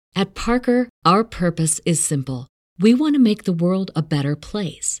At Parker, our purpose is simple. We want to make the world a better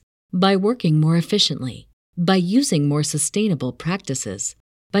place by working more efficiently, by using more sustainable practices,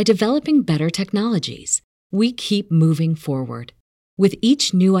 by developing better technologies. We keep moving forward. With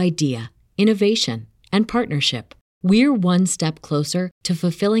each new idea, innovation, and partnership, we're one step closer to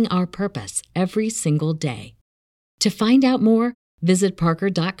fulfilling our purpose every single day. To find out more, visit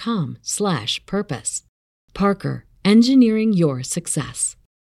parker.com/purpose. Parker, engineering your success.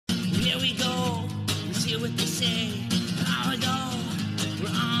 Here we go, let's hear what they say. Power go, we're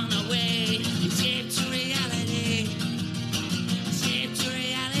on our way. Escape to reality. Escape to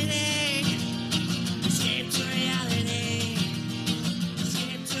reality. Escape to reality.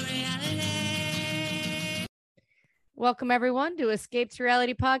 Escape to reality. Welcome everyone to Escape to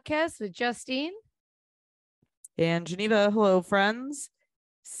Reality podcast with Justine and Geneva. Hello, friends.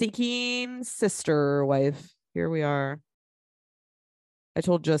 Seeking sister wife. Here we are. I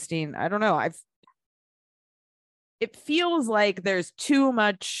told Justine, I don't know. It feels like there's too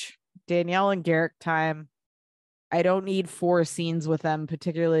much Danielle and Garrick time. I don't need 4 scenes with them,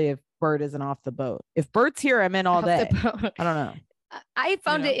 particularly if Bert isn't off the boat. If Bert's here, I'm in all day. I don't know. I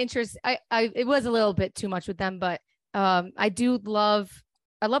found it interesting. It was a little bit too much with them, but I love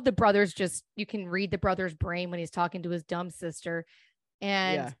the brothers. Just, you can read the brother's brain when he's talking to his dumb sister.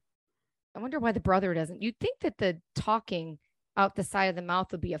 And I wonder why the brother doesn't. You'd think that the talking out the side of the mouth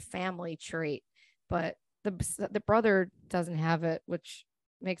would be a family trait, but the brother doesn't have it, which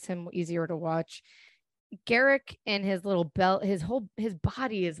makes him easier to watch. Garrick and his little belt, his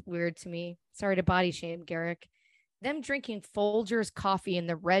body is weird to me. Sorry to body shame Garrick. Them drinking Folgers coffee in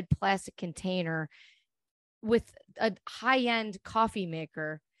the red plastic container with a high-end coffee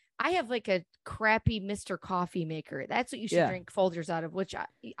maker. I have like a crappy Mr. Coffee maker. That's what you should drink Folgers out of, which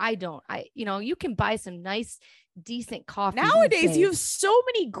I don't. You can buy some nice, decent coffee. Nowadays, you have so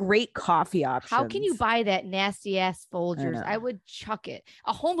many great coffee options. How can you buy that nasty ass Folgers? I would chuck it.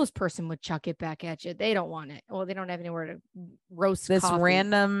 A homeless person would chuck it back at you. They don't want it. Well, they don't have anywhere to roast this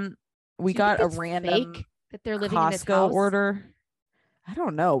coffee. We got a random fake that they're living Costco in this house? order. I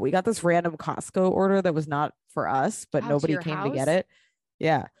don't know. We got this random Costco order that was not for us, but nobody came to get it.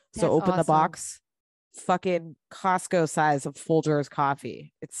 Yeah. So open the box, fucking Costco size of Folgers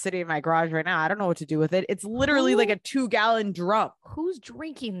coffee. It's sitting in my garage right now. I don't know what to do with it. It's literally like a 2-gallon drum. Who's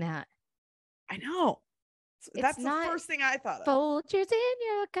drinking that? I know. That's the first thing I thought of. Folgers in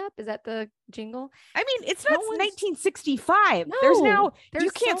your cup. Is that the jingle? I mean, it's not 1965. No,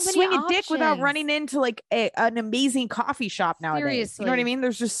 you can't swing a dick without running into like an amazing coffee shop nowadays. Seriously. You know what I mean?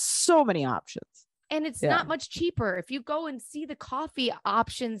 There's just so many options. And it's not much cheaper. If you go and see the coffee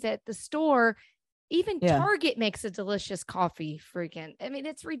options at the store, even Target makes a delicious coffee. Freaking, I mean,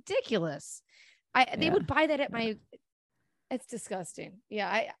 it's ridiculous. They would buy that at my. It's disgusting.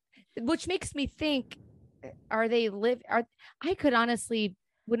 Yeah, which makes me think, I could honestly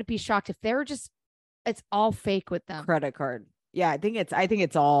wouldn't be shocked if they're just. It's all fake with them. Credit card. Yeah, I think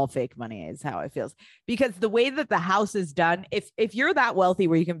it's all fake money is how it feels, because the way that the house is done, if you're that wealthy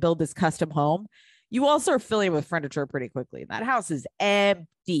where you can build this custom home, you also are filling with furniture pretty quickly. That house is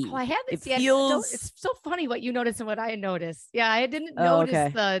empty. Oh, I haven't seen it. It's so funny what you noticed and what I noticed. Yeah, I didn't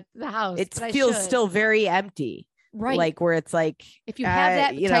notice the house. It feels still very empty. Right. Like where it's like, if you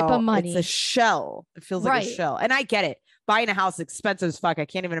have that type of money, it's a shell. It feels like a shell. And I get it. Buying a house is expensive as fuck. I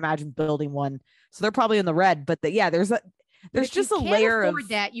can't even imagine building one. So they're probably in the red. But there's just a layer of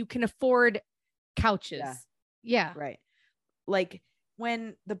that. You can afford couches. Yeah. Right. Like,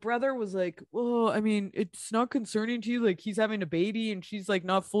 when the brother was like, well, I mean, it's not concerning to you. Like, he's having a baby and she's like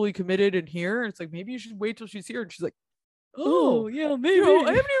not fully committed in here. And it's like, maybe you should wait till she's here. And she's like, oh yeah, maybe. I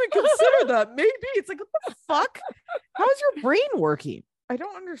haven't even considered that. Maybe. It's like, what the fuck? How's your brain working? I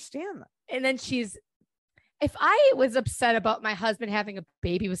don't understand that. And then if I was upset about my husband having a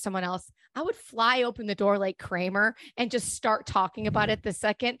baby with someone else, I would fly open the door like Kramer and just start talking about it the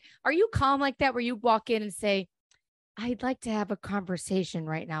second. Are you calm like that where you walk in and say, I'd like to have a conversation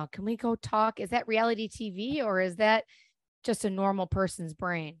right now. Can we go talk? Is that reality TV or is that just a normal person's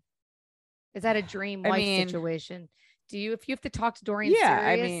brain? Is that a dream wife situation? If you have to talk to Dorian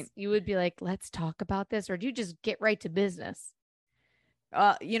serious, you would be like, let's talk about this, or do you just get right to business?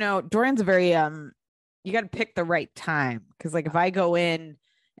 Dorian's a very you got to pick the right time, because like if I go in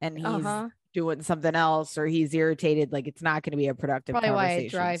and he's doing something else or he's irritated, like it's not going to be a productive conversation. Why I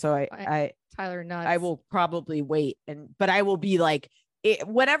drive, so I Tyler nuts. I will probably wait, but I will be like,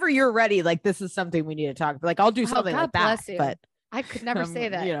 whenever you're ready, like this is something we need to talk about. Like I'll do something like that, but I could never say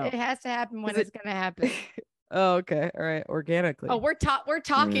that. It has to happen when it's going to happen. Oh, okay. All right. Organically. Oh, we're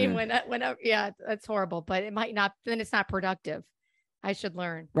talking whenever. Yeah, that's horrible, but it might not, then it's not productive. I should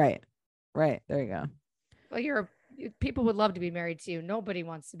learn. Right. Right. There you go. Well, people would love to be married to you. Nobody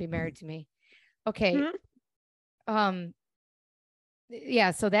wants to be married to me. Okay.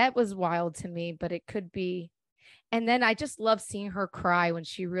 Yeah, so that was wild to me, but it could be. And then I just love seeing her cry when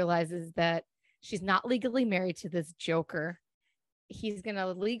she realizes that she's not legally married to this joker. He's going to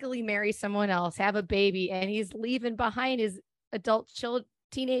legally marry someone else, have a baby, and he's leaving behind his adult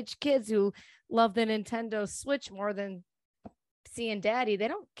teenage kids who love the Nintendo Switch more than seeing daddy. They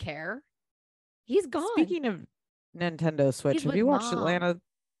don't care. He's gone. Speaking of Nintendo Switch, have you watched Atlanta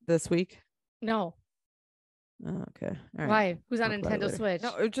this week? No. Oh, okay. All right. Why? Who's on Nintendo Switch?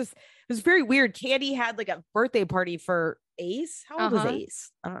 No, it was very weird. Candy had like a birthday party for Ace. How old is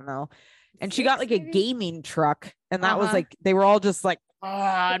Ace? I don't know. And she got like a gaming truck, and that was like they were all just like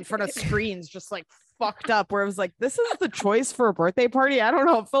in front of screens, just like fucked up. Where it was like, this is the choice for a birthday party. I don't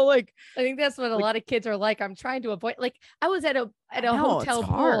know. It felt like I think that's what a lot of kids are like. I'm trying to avoid. Like I was at a hotel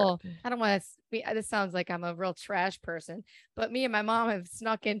pool. I don't want to. This sounds like I'm a real trash person, but me and my mom have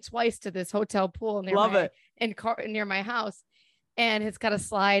snuck in twice to this hotel pool near my house, and it's got a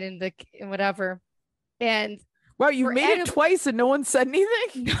slide and whatever. And wow, you made it twice and no one said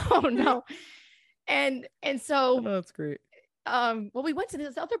anything? No. And so that's great. Well, we went to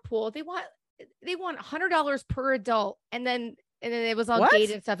this other pool. They want $100 per adult, and then it was all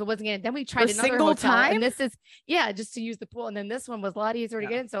gated and stuff. It wasn't getting. Then we tried another hotel, time? And this is just to use the pool. And then this one was a lot easier to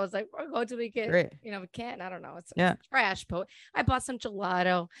get in. So I was like, we're going to we get, we can't. I don't know. It's trash pool. I bought some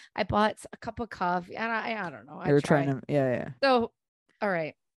gelato. I bought a cup of coffee, and I don't know. They were trying to, So, all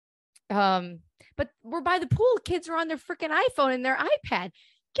right. But we're by the pool. Kids are on their freaking iPhone and their iPad.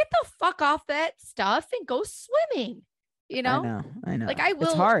 Get the fuck off that stuff and go swimming. You know? I know. Like I will.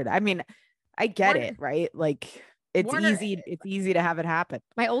 It's hard. I mean, I get it, right? Like it's easy to have it happen.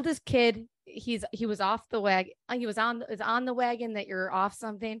 My oldest kid, he was off the wagon. He was on the wagon that you're off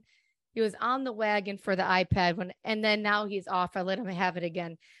something. He was on the wagon for the iPad and then now he's off. I let him have it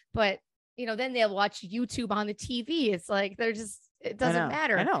again. But then they'll watch YouTube on the TV. It's like it doesn't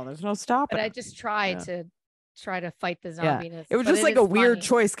matter. I know there's no stopping. But I just try to fight the zombiness. It was just like a weird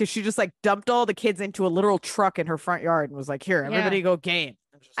choice because she just like dumped all the kids into a literal truck in her front yard and was like, here, everybody go game.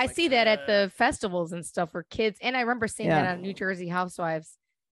 I see that at the festivals and stuff where kids, and I remember seeing that on New Jersey Housewives.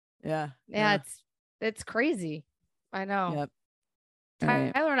 Yeah. It's crazy. I know. Yep.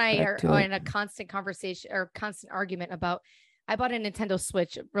 Tyler and I are in a constant conversation or constant argument about, I bought a Nintendo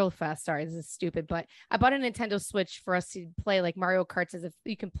Switch real fast. Sorry, this is stupid, but I bought a Nintendo Switch for us to play like Mario Karts as if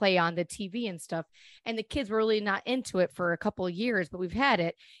you can play on the TV and stuff. And the kids were really not into it for a couple of years, but we've had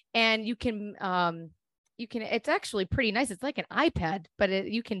it, and you can it's actually pretty nice. It's like an iPad, but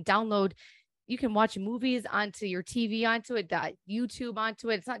you can watch movies onto your TV, onto it, YouTube onto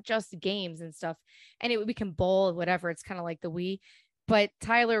it. It's not just games and stuff. And we can bowl, whatever. It's kind of like the Wii. But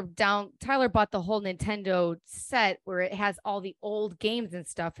Tyler bought the whole Nintendo set where it has all the old games and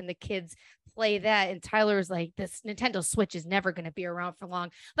stuff, and the kids play that. And Tyler's like, this Nintendo Switch is never going to be around for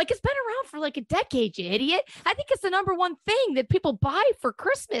long. Like, it's been around for like a decade, you idiot. I think it's the number one thing that people buy for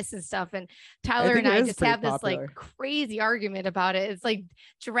Christmas and stuff. And Tyler and I just have this like crazy argument about it. It's like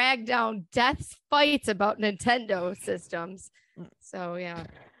drag down death fights about Nintendo systems. So yeah.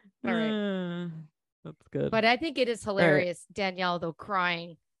 All right. That's good. But I think it is hilarious, Danielle, though,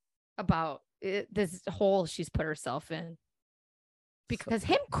 crying about this hole she's put herself in. Because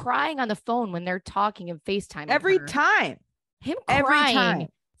him crying on the phone when they're talking and FaceTime every time. Him crying.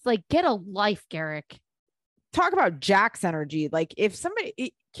 It's like, get a life, Garrick. Talk about Jack's energy. Like, if somebody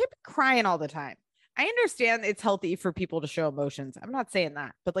can't be crying all the time. I understand it's healthy for people to show emotions. I'm not saying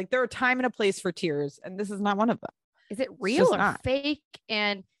that. But like, there are time and a place for tears, and this is not one of them. Is it real or fake?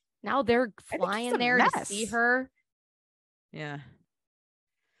 And now they're flying there to see her. Yeah.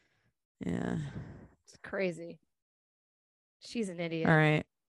 It's crazy. She's an idiot. All right.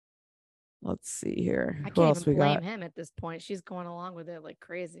 Let's see here. I can't even blame him at this point. She's going along with it like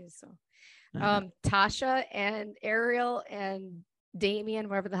crazy. So Tasha and Ariel and Damien,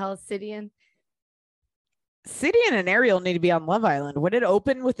 wherever the hell is Sidian. Sidian and Ariel need to be on Love Island. When it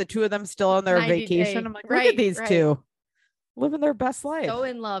opened with the two of them still on their vacation, I'm like, look at these two. Living their best life. So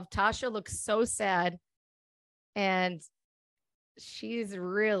in love. Tasha looks so sad. And she's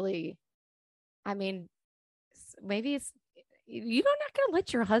really, I mean, maybe you're not going to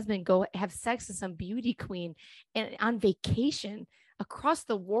let your husband go have sex with some beauty queen and on vacation across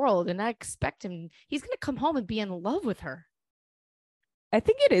the world and not expect him. He's going to come home and be in love with her. I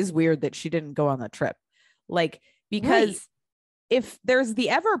think it is weird that she didn't go on the trip. Like, because if there's the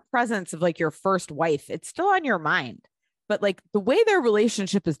ever presence of like your first wife, it's still on your mind. But like the way their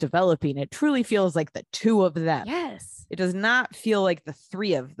relationship is developing, it truly feels like the two of them. Yes. It does not feel like the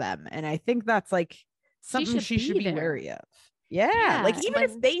three of them. And I think that's like something she should be there. wary of. Yeah. Like even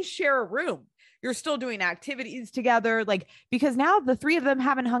if they share a room, you're still doing activities together. Like, because now the three of them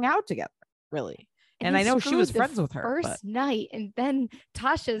haven't hung out together really. And I know she was friends with her first night. And then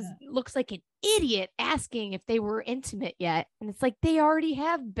Tasha looks like an idiot asking if they were intimate yet. And it's like, they already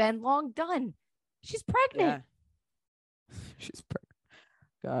have been long done. She's pregnant. Yeah. She's pregnant.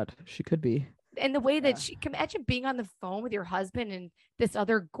 God, she could be. And the way that she can imagine being on the phone with your husband and this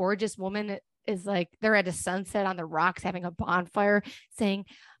other gorgeous woman is like, they're at a sunset on the rocks having a bonfire saying,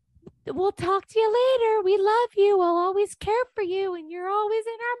 we'll talk to you later. We love you. We'll always care for you. And you're always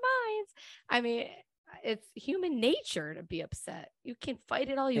in our minds. I mean, it's human nature to be upset. You can fight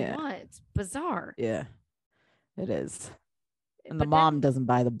it all you want. It's bizarre. Yeah, it is. And the mom doesn't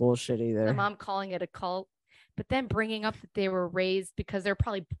buy the bullshit either. The mom calling it a cult, but then bringing up that they were raised because they're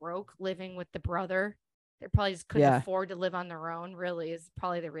probably broke living with the brother. They probably just couldn't afford to live on their own, really, is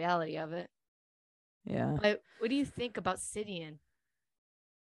probably the reality of it. Yeah. But what do you think about Sidian?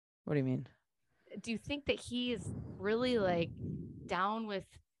 What do you mean? Do you think that he is really like down with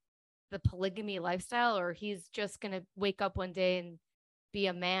the polygamy lifestyle, or he's just going to wake up one day and be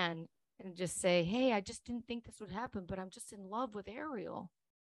a man and just say, hey, I just didn't think this would happen, but I'm just in love with Ariel?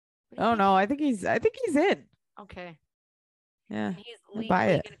 Oh no, I think he's in. Okay. Yeah. And he's legally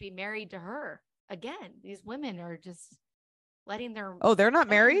going to be married to her again. These women are just letting their they're not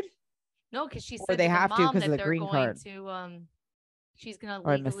married? No, because she said they have to because of the they're green going card. to she's gonna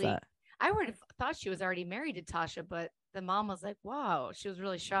I missed legally that. I would have thought she was already married to Tasha, but the mom was like, wow, she was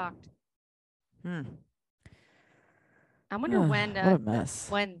really shocked. I wonder when what a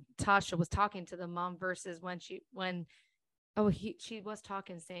mess. When Tasha was talking to the mom versus when she was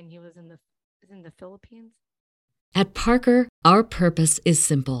talking saying he was in the Philippines. At Parker, our purpose is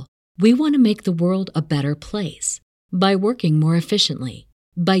simple. We want to make the world a better place by working more efficiently,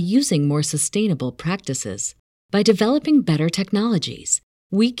 by using more sustainable practices, by developing better technologies.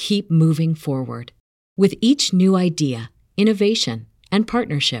 We keep moving forward. With each new idea, innovation, and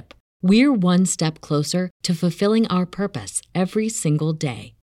partnership, we're one step closer to fulfilling our purpose every single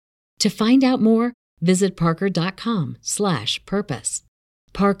day. To find out more, visit parker.com/purpose.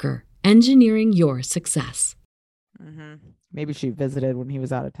 Parker, engineering your success. Maybe she visited when he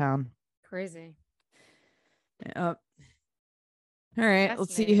was out of town. Crazy. All right,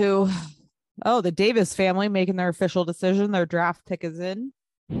 let's see who. Oh, the Davis family making their official decision. Their draft pick is in.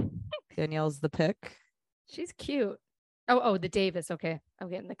 Danielle's the pick. She's cute. Oh, the Davis. Okay, I'm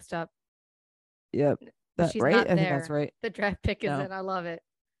getting mixed up. Yep. That's right. I think that's right. The draft pick is in. I love it.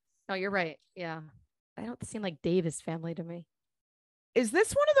 No, you're right. Yeah. I don't seem like Davis family to me. Is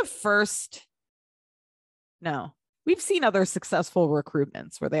this one of the first? No. We've seen other successful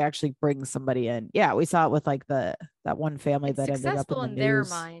recruitments where they actually bring somebody in. Yeah, we saw it with like that one family that ended up in the their news.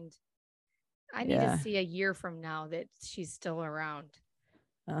 mind. I need to see a year from now that she's still around.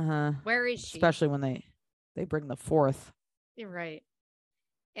 Where is she? Especially when they bring the fourth. You're right.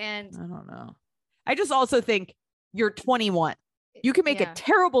 And I don't know. I just also think you're 21. You can make a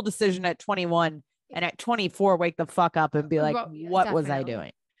terrible decision at 21 and at 24 wake the fuck up and be like, what was I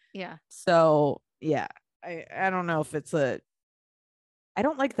doing? Yeah. So yeah, I don't know if it's I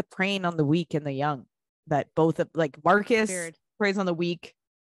don't like the preying on the weak and the young, that both of like Marcus preys on the weak.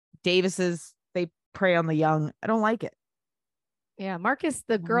 Davis's, they prey on the young. I don't like it. Yeah. Marcus,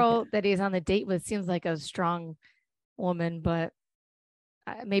 the girl that he's on the date with, seems like a strong woman, but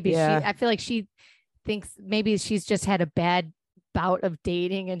maybe I feel like she thinks maybe she's just had a bad bout of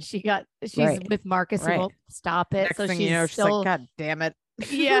dating and she's with Marcus who won't stop it. Next so thing she's she's like, God damn it.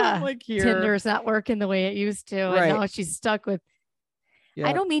 Yeah. Like here. Tinder's not working the way it used to. And now she's stuck with,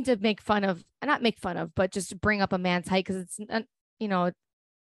 I don't mean to not make fun of, but just to bring up a man's height. Cause it's,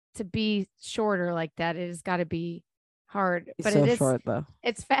 to be shorter like that, it has got to be hard, but it is short though.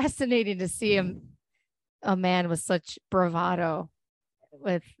 It's fascinating to see a man with such bravado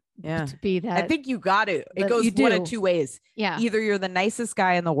to be that. I think you got to. It goes one of two ways. Yeah. Either you're the nicest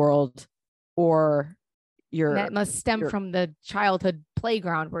guy in the world, or that must stem from the childhood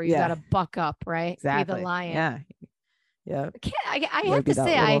playground where you got to buck up, right? Exactly. Be the lion. Yeah. Yeah. I have to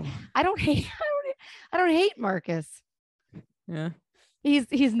say, I don't hate Marcus. Yeah.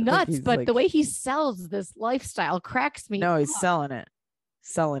 He's nuts, but like, the way he sells this lifestyle cracks me. No, he's selling it.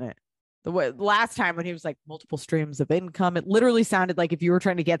 The last time when he was like multiple streams of income, it literally sounded like if you were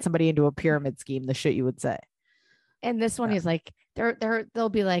trying to get somebody into a pyramid scheme, the shit you would say. And this one, he's like, they'll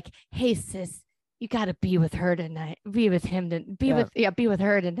be like, hey sis, you got to be with her tonight. Be with him to be with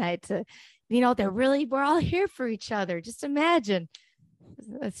her tonight. We're all here for each other. Just imagine.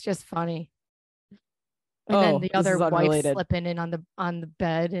 It's just funny. And then Oh, the this other is wife unrelated. slipping in on the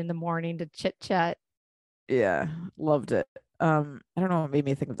bed in the morning to chit chat. Yeah, loved it. I don't know what made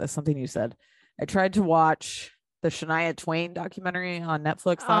me think of this. Something you said. I tried to watch the Shania Twain documentary on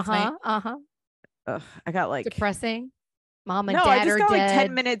Netflix last night. Uh-huh. Ugh, I got like Depressing. Mom and no, I dad just are got like 10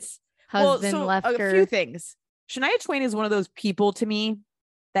 dead. minutes. Well, Husband so left a her. few things. Shania Twain is one of those people to me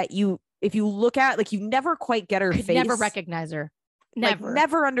that if you look at, like, you never quite get her Could face. never recognize her. Never. Like,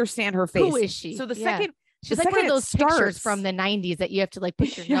 never understand her face. Who is she? So the Yeah. second She's the like one of second it those pictures starts- from the 90s that you have to like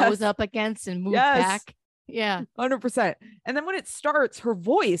put your Yes. nose up against and move Yes. back. Yeah. 100%. And then when it starts, her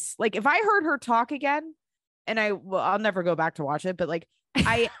voice, like if I heard her talk again, and I'll never go back to watch it, but like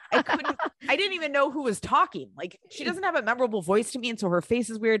I couldn't, I didn't even know who was talking. Like she doesn't have a memorable voice to me. And so her face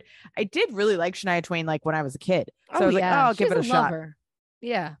is weird. I did really like Shania Twain, like when I was a kid. So I was like, oh, I'll give it a shot.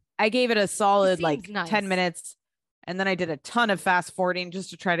 Yeah. I gave it a solid like seems nice. 10 minutes. And then I did a ton of fast forwarding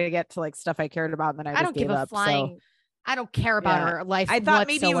just to try to get to like stuff I cared about. And then I just don't give gave a up. flying. I don't care about Yeah. her life. I thought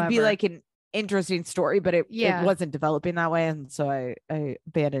maybe it would be whatsoever. like an interesting story, but it Yeah. wasn't developing that way. And so I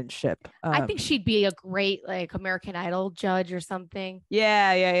abandoned ship. I think she'd be a great like American Idol judge or something.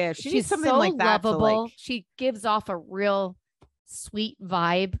 Yeah. She needs She's something so like that. lovable. To She gives off a real sweet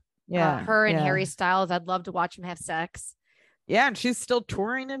vibe. yeah. Her and yeah. Harry Styles. I'd love to watch them have sex. Yeah, and she's still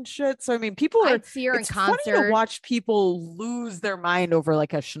touring and shit. So I mean, people are. I'd see her in It's funny concert. to watch people lose their mind over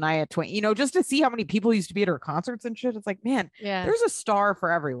like a Shania Twain. Just to see how many people used to be at her concerts and shit. It's like, man, Yeah. there's a star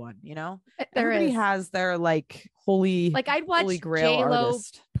for everyone. There Everybody is. has their like holy, Like I'd watch holy grail J-Lo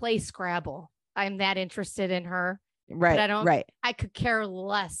artist. play Scrabble. I'm that interested in her. Right. I don't- Right. I could care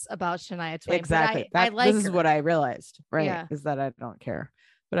less about Shania Twain. Exactly. But I like this is her. what I realized. Right. Yeah. Is that I don't care,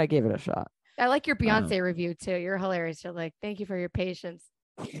 but I gave it a shot. I like your Beyonce review too. You're hilarious. You're like, thank you for your patience.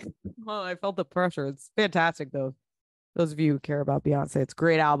 Well, I felt the pressure. It's fantastic though. Those of you who care about Beyonce, it's a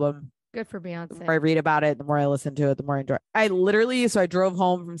great album. Good for The Beyonce. more I read about it, the more I listen to it, the more I enjoy it. I drove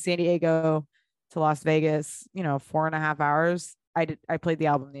home from San Diego to Las Vegas, 4.5 hours. I played the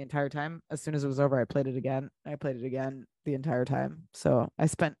album the entire time. As soon as it was over, I played it again. I played it again the entire time. So I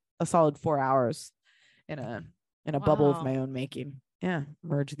spent a solid 4 hours in a bubble of Wow. my own making. Yeah.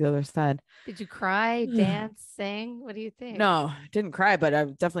 Merge the other side. Did you cry, dance, sing? What do you think? No, didn't cry, but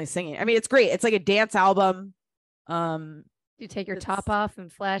I'm definitely singing. I mean, it's great. It's like a dance album. You take your It's- top off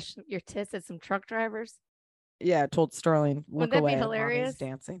and flash your tits at some truck drivers? Yeah, I told Sterling, look Wouldn't that be away. Mommy's hilarious?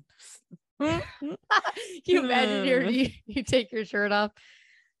 dancing. Can you imagine you take your shirt off?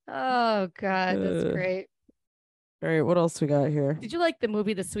 Oh God, that's Uh, great. All right, what else we got here? Did you like the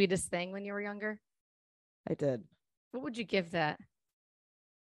movie The Sweetest Thing when you were younger? I did What would you give that?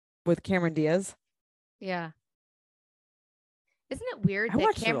 with Cameron Diaz. Yeah. Isn't it weird I that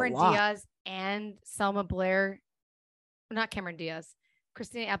watched it a Cameron lot. Diaz and Selma Blair, not Cameron Diaz,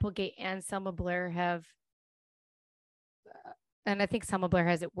 Christina Applegate and Selma Blair have, and I think Selma Blair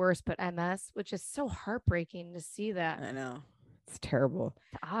has it worse, but MS, which is so heartbreaking to see that. I know, it's terrible.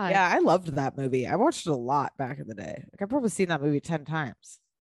 It's odd. Yeah, I loved that movie. I watched it a lot back in the day. Like I've probably seen that movie 10 times.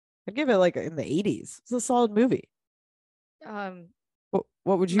 I'd give it like in the 80s. It's a solid movie.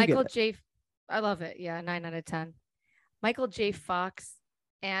 What would you Michael give it? J. I love it. Yeah, 9 out of 10. Michael J. Fox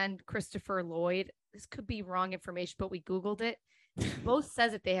and Christopher Lloyd. This could be wrong information, but we Googled it. Both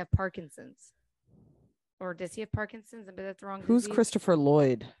says that they have Parkinson's. Or does he have Parkinson's? But that's the wrong. Who's disease. Christopher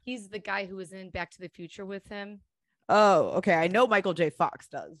Lloyd? He's the guy who was in Back to the Future with him. Oh, okay. I know Michael J. Fox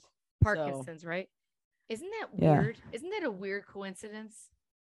does. Parkinson's, right? Isn't that Yeah. weird? Isn't that a weird coincidence?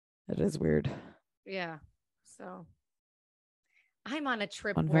 It is weird. Yeah. So I'm on a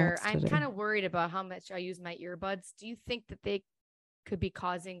trip Fun where facts I'm today. kind of worried about how much I use my earbuds. Do you think that they could be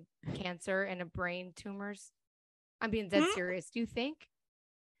causing cancer and a brain tumors? I'm being dead serious. Do you think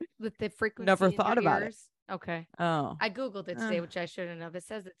with the frequency? Never in your thought about it. ears? Okay. Oh. I Googled it today, Uh. which I shouldn't have. It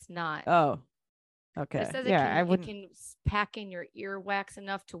says it's not. Oh. But Okay. it says Yeah, I it wouldn't. can pack in your earwax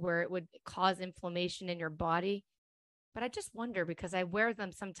enough to where it would cause inflammation in your body. But I just wonder because I wear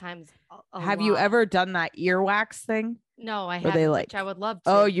them sometimes. Have you lot. ever done that earwax thing? No, I Were they haven't, like, which I would love to.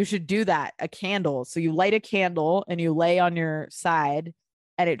 oh, you should do that. A candle. So you light a candle and you lay on your side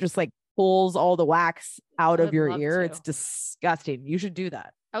and it just like pulls all the wax out I of would your love ear. It's to. disgusting. You should do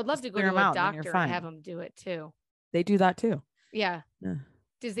that. I would love to go clear to 'em a out, then you're doctor and have fine. them do it too. They do that too. Yeah. Yeah.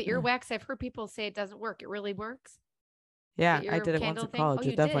 Does the Yeah. earwax? I've heard people say it doesn't work. It really works. Yeah, I ear did it once candle in thing? college. Oh,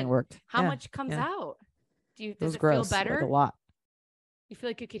 it you definitely did? worked. How Yeah, much comes yeah. out? It Does was it gross. feel better? Like a lot. You feel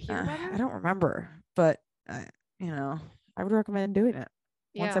like you could hear better? I don't remember, but I would recommend doing it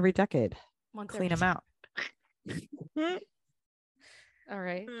once every decade. Once Clean every- them out. All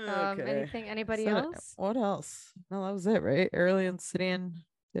right. Okay. Anybody So, else? What else? No, that was it, right? Aurelian, Sidian,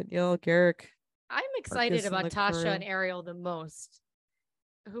 Danielle, Garrick. I'm excited kissing about the Tasha crew. and Ariel the most.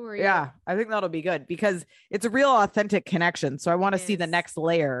 Who are you? Yeah, I think that'll be good because it's a real authentic connection. So I want to It see the is. next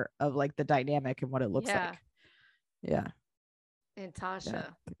layer of like the dynamic and what it looks Yeah. like. Yeah, And Tasha. yeah,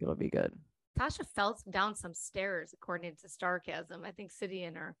 I think it'll be good. Tasha fell down some stairs, according to Starcasm. I think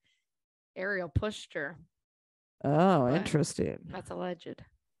Sidian or Ariel pushed her. Oh, But interesting. That's alleged.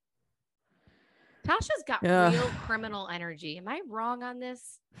 Tasha's got Yeah. real criminal energy. Am I wrong on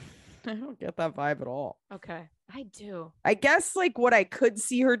this? I don't get that vibe at all. Okay. I do. I guess like what I could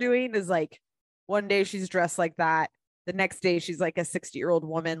see her doing is like one day she's dressed like that. The next day she's like a 60-year-old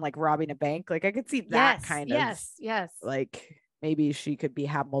woman like robbing a bank. Like I could see that Yes. kind Yes. Yes. of like maybe she could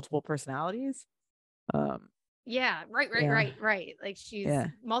have multiple personalities. Yeah. Right. Right. Yeah. Right. Right. Like she's Yeah.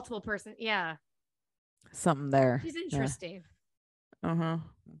 multiple person. Yeah. Something there. She's interesting. Yeah.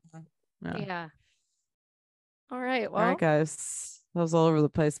 Yeah. All right. All Well, right, guys. That was all over the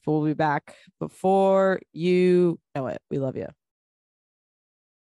place, but we'll be back before you know it. We love you.